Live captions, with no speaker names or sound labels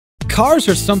Cars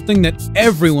are something that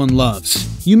everyone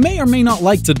loves. You may or may not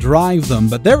like to drive them,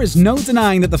 but there is no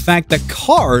denying that the fact that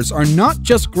cars are not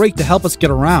just great to help us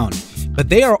get around, but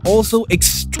they are also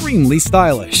extremely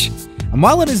stylish. And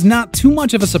while it is not too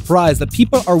much of a surprise that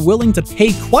people are willing to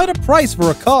pay quite a price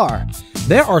for a car,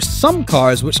 there are some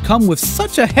cars which come with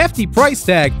such a hefty price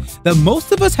tag that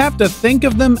most of us have to think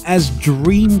of them as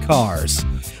dream cars.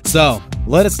 So,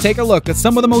 let us take a look at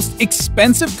some of the most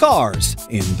expensive cars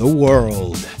in the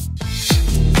world.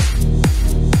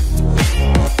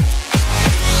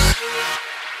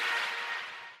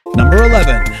 Number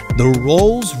 11. The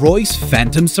Rolls Royce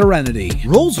Phantom Serenity.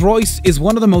 Rolls Royce is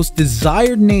one of the most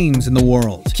desired names in the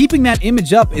world. Keeping that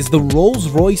image up is the Rolls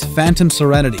Royce Phantom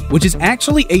Serenity, which is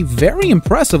actually a very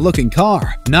impressive looking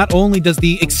car. Not only does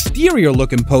the exterior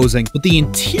look imposing, but the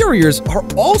interiors are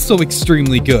also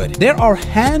extremely good. There are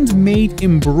handmade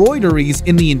embroideries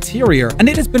in the interior, and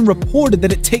it has been reported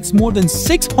that it takes more than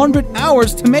 600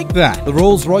 hours to make that. The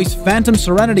Rolls Royce Phantom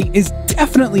Serenity is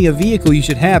definitely a vehicle you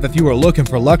should have if you are looking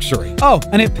for luxury. Oh,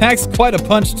 and it packs quite a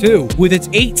punch too, with its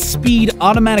 8-speed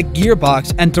automatic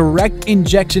gearbox and direct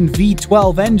injection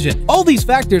V12 engine. All these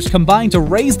factors combine to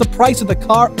raise the price of the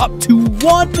car up to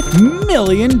 $1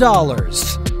 million.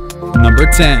 Number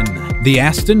 10. The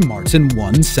Aston Martin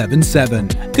 177.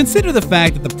 Consider the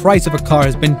fact that the price of a car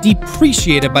has been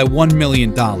depreciated by $1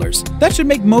 million. That should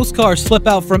make most cars slip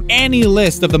out from any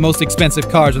list of the most expensive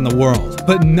cars in the world.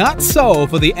 But not so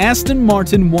for the Aston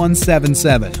Martin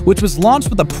 177, which was launched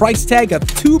with a price tag of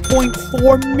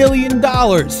 $2.4 million.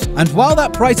 And while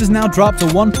that price has now dropped to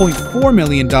 $1.4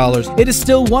 million, it is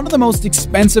still one of the most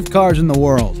expensive cars in the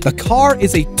world. The car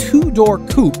is a two-door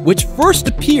coupe, which first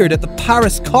appeared at the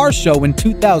Paris Car Show in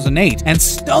 2008. And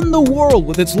stunned the world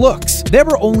with its looks. There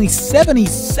were only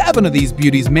 77 of these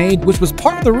beauties made, which was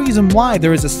part of the reason why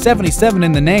there is a 77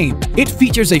 in the name. It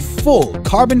features a full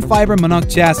carbon fiber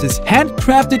monocoque chassis,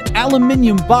 handcrafted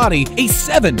aluminium body, a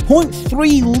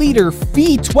 7.3-liter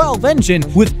V12 engine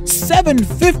with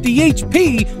 750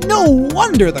 HP. No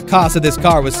wonder the cost of this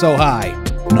car was so high.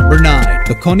 Number 9.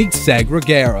 The Koenigsegg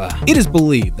Regera. It is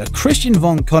believed that Christian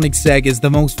Von Koenigsegg is the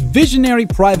most visionary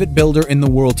private builder in the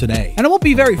world today. And it won't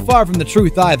be very far from the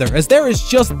truth either, as there is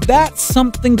just that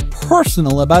something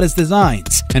personal about his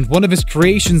designs. And one of his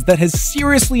creations that has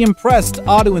seriously impressed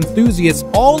auto enthusiasts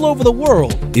all over the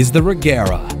world is the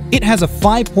Regera. It has a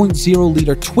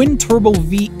 5.0-liter twin-turbo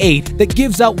V8 that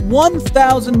gives out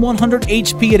 1,100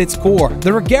 HP at its core.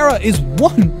 The Regera is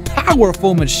one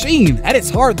powerful machine. At its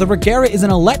heart, the Regera is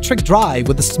an electric drive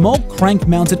with a small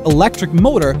crank-mounted electric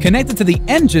motor connected to the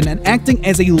engine and acting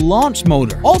as a launch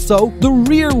motor. Also, the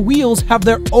rear wheels have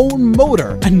their own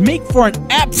motor and make for an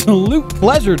absolute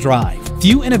pleasure drive.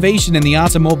 Few innovation in the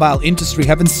automobile industry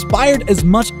have inspired as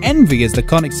much envy as the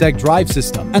Koenigsegg drive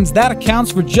system, and that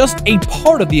accounts for just a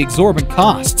part of the exorbitant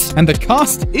costs. And the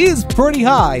cost is pretty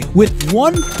high, with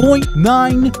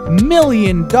 $1.9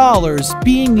 million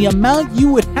being the amount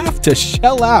you would have to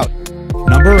shell out.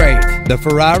 Number 8. The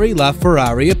Ferrari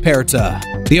LaFerrariAperta.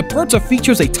 The Aperta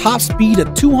features a top speed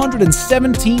of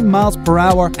 217 miles per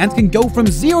hour and can go from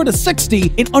 0 to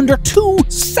 60 in under 2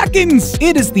 seconds.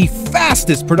 It is the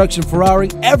fastest production Ferrari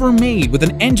ever made, with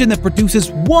an engine that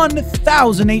produces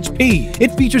 1,000 HP.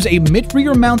 It features a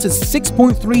mid-rear mounted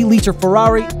 6.3-liter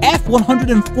Ferrari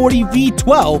F140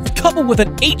 V12 coupled with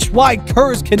an HY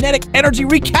Curves kinetic energy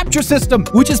recapture system,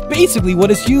 which is basically what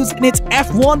is used in its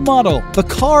F1 model. The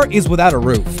car is without a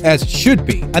roof, as it should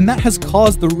be, and that has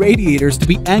caused the radiators to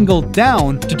be angled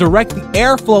down to direct the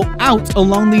airflow out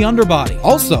along the underbody.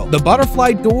 Also, the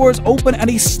butterfly doors open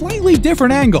at a slightly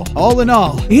different angle. All in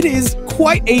all, it is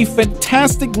quite a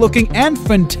fantastic looking and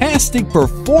fantastic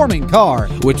performing car,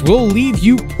 which will leave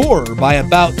you poorer by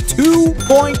about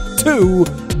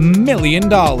 $2.2 million.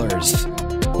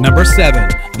 Number 7.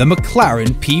 The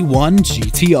McLaren P1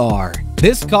 GTR.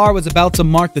 This car was about to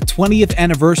mark the 20th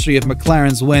anniversary of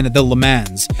McLaren's win at the Le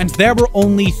Mans, and there were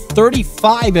only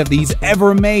 35 of these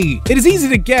ever made. It is easy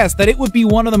to guess that it would be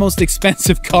one of the most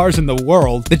expensive cars in the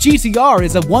world. The GTR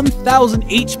is a 1,000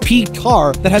 HP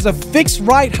car that has a fixed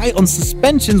ride height on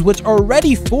suspensions which are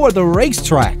ready for the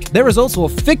racetrack. There is also a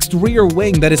fixed rear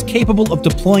wing that is capable of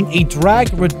deploying a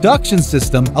drag reduction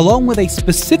system along with a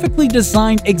specifically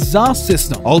designed exhaust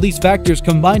system. All these factors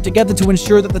combine together to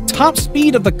ensure that the top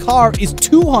speed of the car is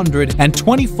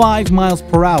 225 miles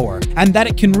per hour, and that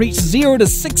it can reach 0 to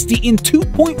 60 in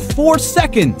 2.4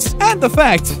 seconds, and the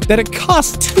fact that it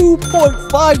costs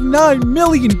 $2.59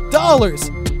 million.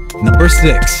 Number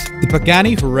 6. The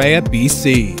Pagani Huayra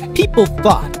BC. People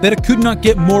thought that it could not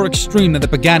get more extreme than the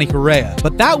Pagani Huayra,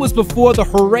 but that was before the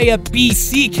Huayra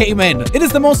BC came in. It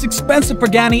is the most expensive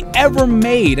Pagani ever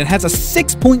made and has a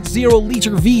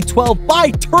 6.0-liter V12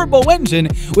 bi-turbo engine,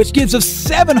 which gives us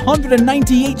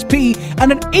 790 HP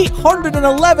and an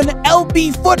 811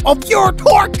 lb-foot of pure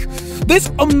torque.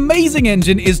 This amazing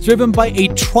engine is driven by a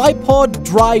tripod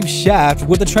drive shaft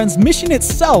where the transmission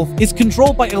itself is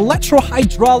controlled by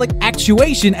electro-hydraulic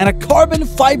actuation and a carbon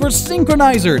fiber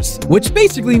synchronizers, which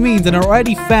basically means an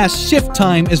already fast shift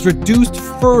time is reduced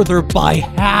further by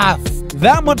half.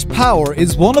 That much power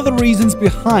is one of the reasons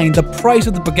behind the price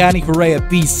of the Pagani Huayra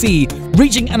BC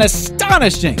reaching an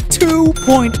astonishing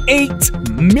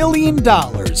 $2.8 million.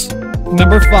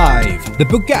 Number 5. The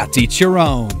Bugatti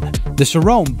Chiron. The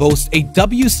Chiron boasts a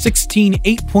W16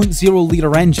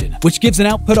 8.0-liter engine, which gives an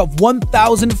output of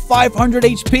 1,500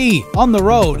 HP. On the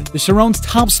road, the Chiron's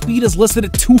top speed is listed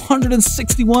at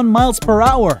 261 miles per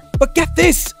hour. But get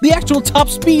this, the actual top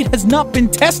speed has not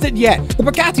been tested yet. The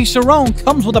Bugatti Chiron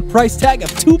comes with a price tag of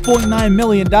 $2.9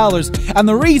 million, and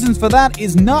the reasons for that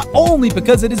is not only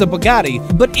because it is a Bugatti,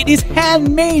 but it is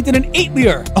handmade in an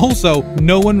 8-liter. Also,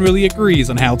 no one really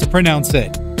agrees on how to pronounce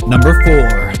it. Number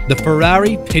 4. The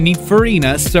Ferrari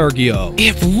Pininfarina Sergio.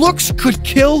 If looks could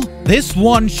kill, this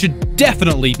one should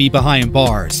definitely be behind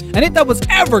bars. And if that was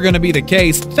ever going to be the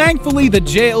case, thankfully the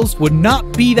jails would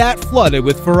not be that flooded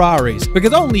with Ferraris,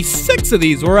 because only 6 of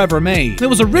these were ever made. It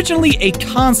was originally a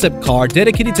concept car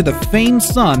dedicated to the famed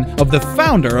son of the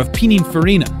founder of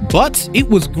Pininfarina, but it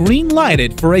was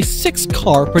green-lighted for a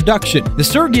 6-car production. The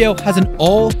Sergio has an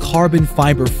all-carbon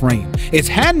fiber frame. It's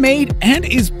handmade and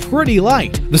is pretty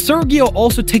light. The Sergio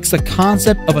also takes the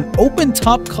concept of an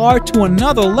open-top car to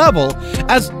another level,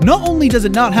 as not only does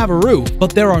it not have a roof,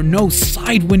 but there are no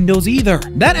side windows either.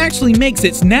 That actually makes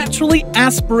its naturally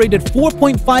aspirated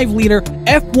 4.5-liter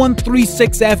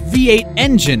F136F V8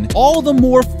 engine all the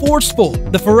more forceful.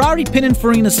 The Ferrari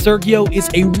Pininfarina Sergio is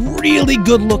a really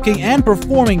good-looking and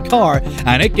performing car,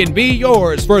 and it can be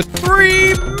yours for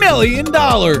 $3 million.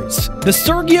 The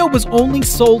Sergio was only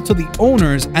sold to the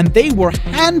owners, and they were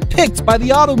hand-picked by the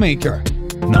automaker.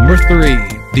 Number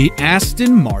 3. The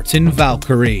Aston Martin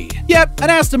Valkyrie. Yep, an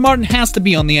Aston Martin has to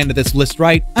be on the end of this list,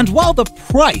 right? And while the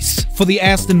price for the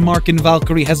Aston Martin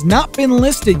Valkyrie has not been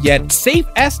listed yet, safe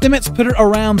estimates put it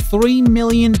around $3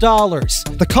 million.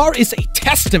 The car is a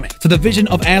testament to the vision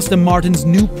of Aston Martin's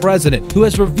new president, who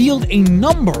has revealed a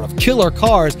number of killer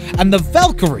cars, and the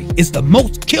Valkyrie is the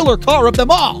most killer car of them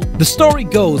all. The story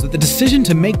goes that the decision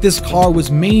to make this car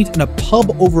was made in a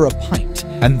pub over a pint,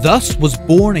 and thus was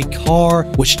born a car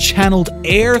which channeled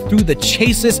air through the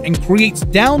chassis and creates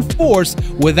downforce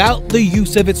without the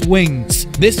use of its wings.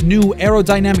 This new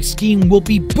aerodynamic scheme will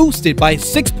be boosted by a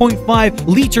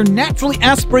 6.5-liter naturally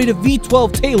aspirated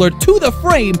V12 tailored to the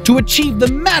frame to achieve the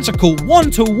magical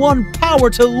 1-to-1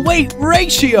 power-to-weight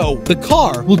ratio. The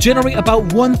car will generate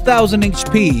about 1,000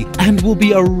 HP and will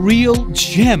be a real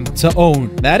gem to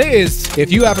own. That is,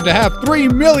 if you happen to have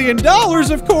 $3 million,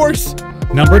 of course.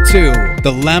 Number 2.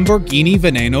 The Lamborghini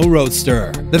Veneno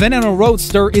Roadster. The Veneno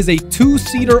Roadster is a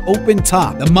 2-seater open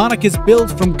top. The Monarch is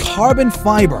built from carbon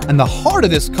fiber, and the heart of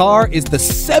this car is the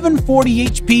 740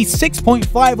 HP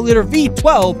 6.5-liter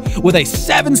V12 with a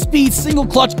 7-speed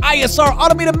single-clutch ISR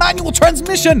automated manual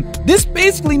transmission. This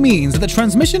basically means that the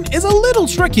transmission is a little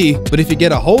tricky, but if you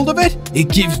get a hold of it, it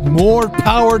gives more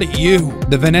power to you.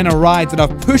 The Veneno rides on a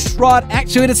push-rod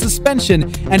actuated suspension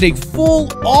and a full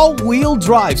all-wheel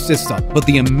drive system. But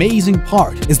the amazing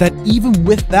part is that even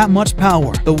with that much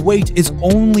power, the weight is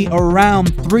only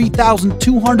around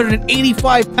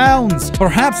 3,285 pounds.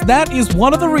 Perhaps that is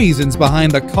one of the reasons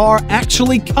behind the car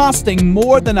actually costing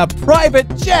more than a private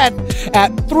jet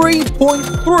at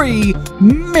 $3.3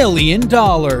 million.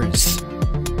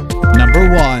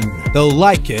 Number 1. The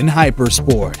Lykan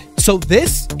Hypersport. So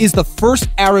this is the first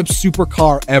Arab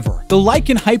supercar ever. The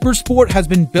Lykan Hypersport has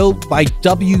been built by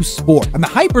W Sport, and the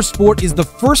Hypersport is the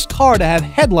first car to have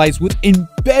headlights with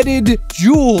embedded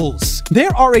jewels.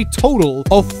 There are a total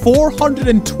of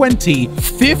 420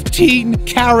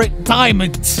 15-carat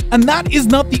diamonds, and that is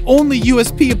not the only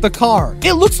USP of the car.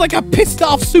 It looks like a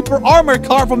pissed-off super armored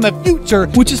car from the future,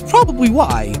 which is probably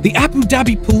why the Abu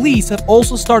Dhabi police have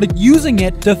also started using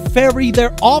it to ferry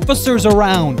their officers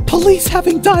around. Police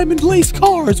having diamond lace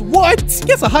cars, what?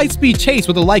 Guess a high-speed chase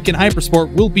with a Lykan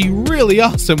Hypersport will be really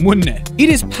awesome, wouldn't it? It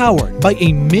is powered by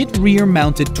a mid-rear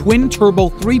mounted twin-turbo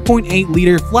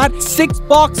 3.8-liter flat-six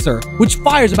boxer which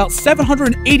fires about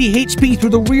 780 HP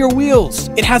through the rear wheels.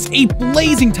 It has a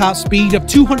blazing top speed of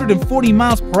 240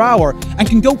 miles per hour and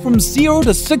can go from 0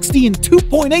 to 60 in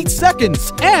 2.8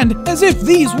 seconds. And as if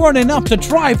these weren't enough to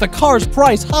drive the car's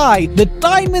price high, the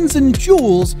diamonds and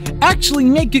jewels actually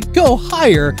make it go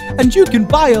higher, and you can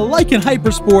buy a Lykan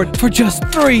Hypersport for just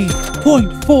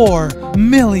 $3.4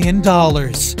 million.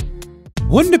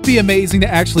 Wouldn't it be amazing to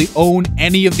actually own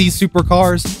any of these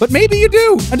supercars? But maybe you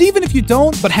do. And even if you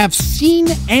don't, but have seen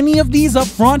any of these up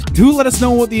front, do let us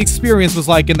know what the experience was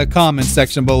like in the comments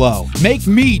section below. Make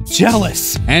me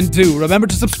jealous. And do remember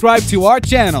to subscribe to our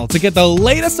channel to get the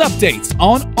latest updates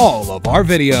on all of our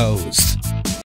videos.